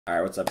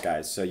Alright, what's up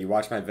guys? So you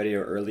watched my video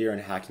earlier on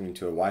hacking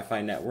into a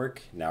Wi-Fi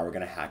network. Now we're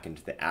going to hack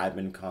into the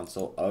admin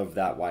console of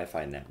that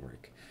Wi-Fi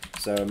network.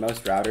 So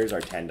most routers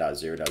are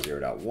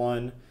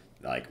 10.0.0.1,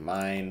 like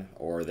mine,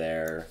 or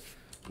they're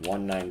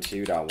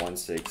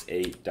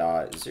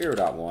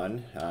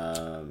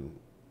 192.168.0.1.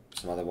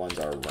 Some other ones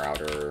are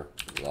router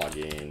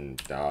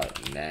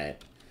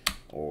login.net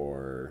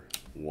or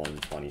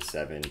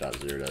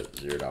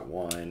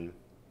 127.0.0.1.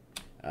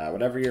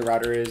 Whatever your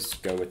router is,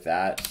 go with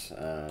that.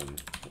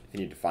 If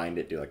you need to find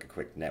it, do like a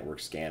quick network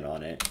scan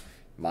on it.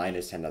 Mine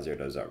is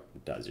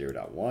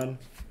 10.0.0.1.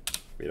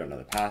 We don't know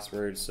the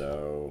password,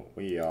 so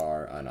we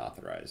are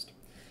unauthorized.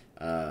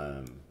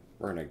 We're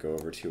going to go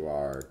over to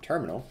our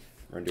terminal.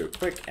 We're going to do a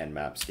quick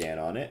nmap scan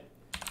on it,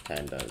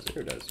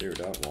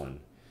 10.0.0.1.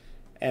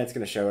 And it's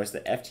going to show us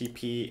that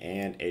FTP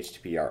and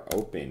HTTP are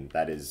open.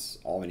 That is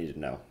all we need to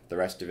know. The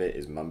rest of it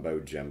is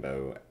mumbo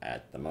jumbo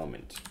at the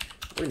moment.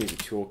 We're going to use a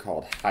tool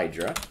called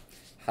Hydra.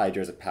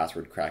 Hydra is a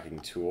password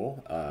cracking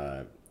tool.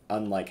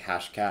 Unlike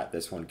Hashcat,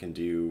 this one can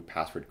do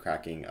password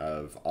cracking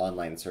of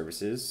online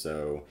services,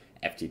 so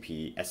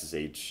FTP,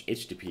 SSH,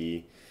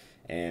 HTTP,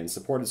 and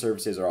supported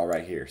services are all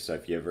right here. So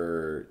if you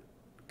ever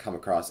come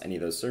across any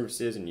of those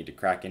services and need to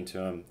crack into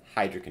them,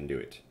 Hydra can do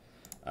it.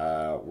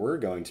 We're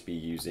going to be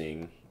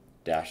using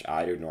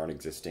 -I to ignore an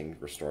existing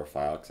restore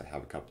file, because I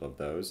have a couple of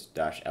those,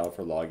 -L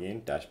for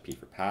login, -P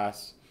for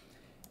pass,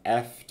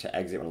 F to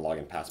exit when a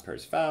login pass pair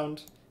is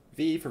found,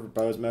 V for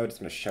verbose mode. It's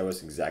going to show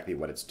us exactly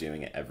what it's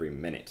doing at every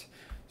minute.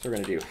 So we're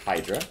going to do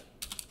Hydra,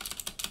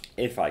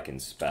 if I can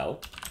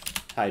spell,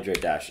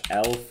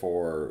 Hydra-L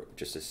for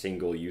just a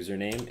single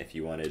username. If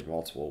you wanted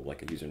multiple,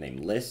 like a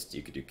username list,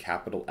 you could do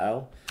capital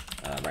L.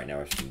 Right now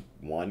it's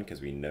one because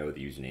we know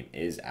the username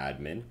is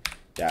admin.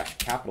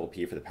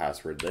 -P for the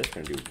password list.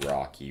 We're going to do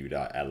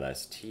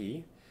rocku.lst.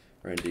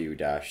 We're going to do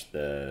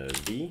 -the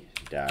V,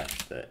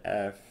 -the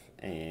F,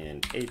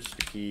 and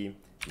HTTP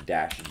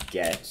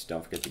 -get.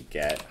 Don't forget to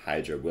get.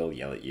 Hydra will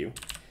yell at you.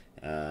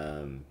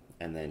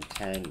 And then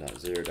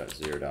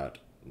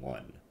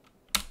 10.0.0.1.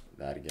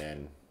 That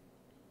again.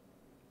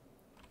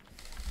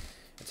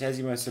 It says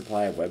you must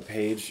supply a web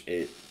page.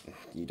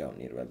 You don't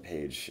need a web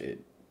page.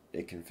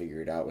 It can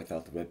figure it out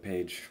without the web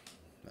page.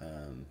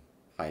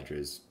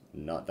 Hydra's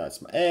not that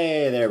smart.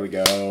 Hey, there we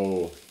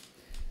go.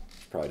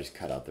 Probably just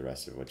cut out the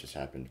rest of what just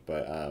happened.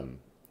 But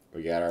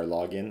we got our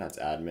login, that's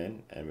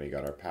admin, and we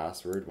got our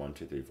password,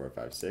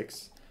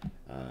 123456.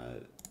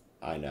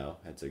 I know,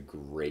 that's a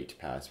great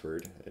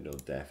password. It'll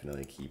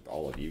definitely keep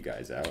all of you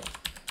guys out.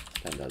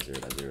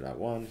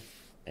 10.0.0.1,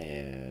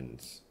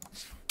 and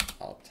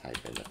I'll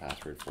type in the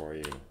password for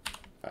you,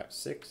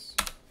 56,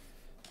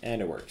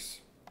 and it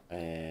works.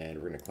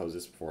 And we're gonna close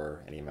this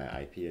before any of my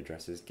IP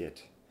addresses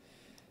get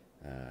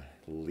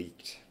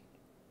leaked.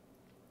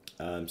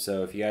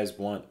 So if you guys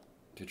want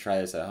to try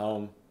this at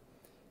home,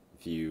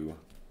 if you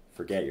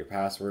forget your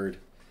password,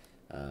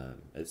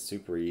 it's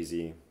super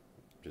easy.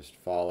 Just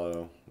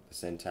follow the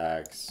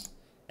syntax.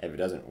 If it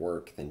doesn't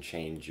work, then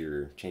change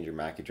your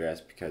MAC address,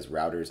 because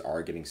routers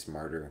are getting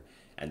smarter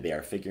and they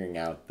are figuring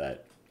out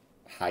that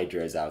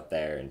Hydra is out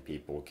there and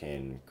people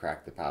can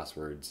crack the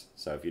passwords.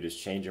 So if you just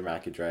change your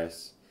MAC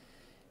address,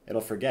 it'll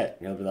forget.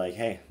 You'll be like,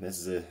 hey,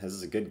 this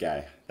is a good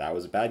guy. That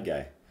was a bad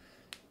guy.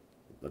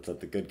 Let's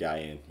let the good guy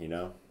in, you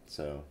know?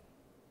 So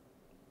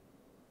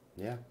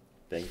yeah,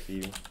 thank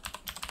you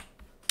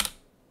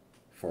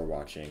for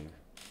watching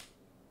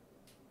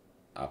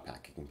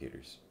Alpaca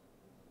Computers.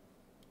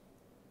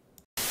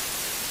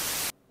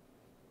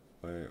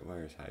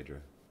 Where's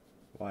Hydra?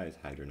 Why is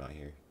Hydra not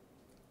here?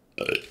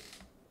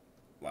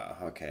 Wow,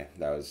 okay,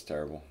 that was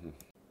terrible.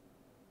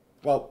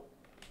 Well,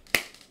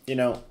 you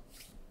know,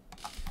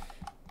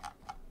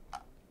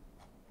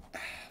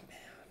 man,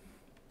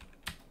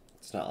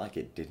 it's not like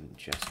it didn't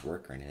just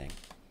work or anything.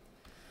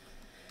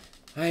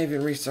 I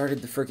even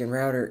restarted the freaking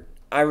router.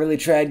 I really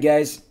tried,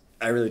 guys.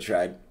 I really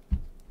tried.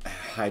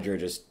 Hydra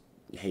just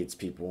hates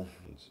people.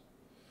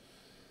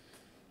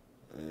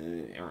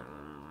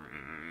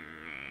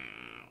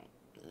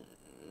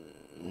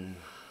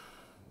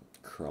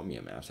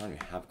 Chromium apps. I don't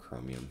even have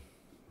Chromium.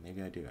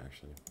 Maybe I do,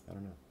 actually. I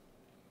don't know.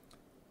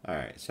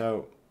 Alright,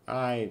 so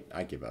I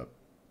give up.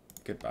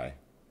 Goodbye.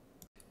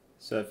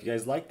 So if you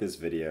guys like this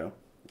video,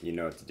 you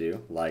know what to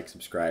do. Like,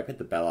 subscribe, hit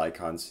the bell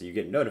icon so you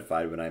get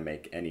notified when I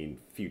make any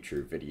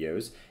future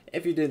videos.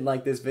 If you didn't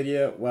like this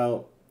video,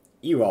 well,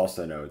 you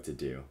also know what to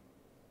do.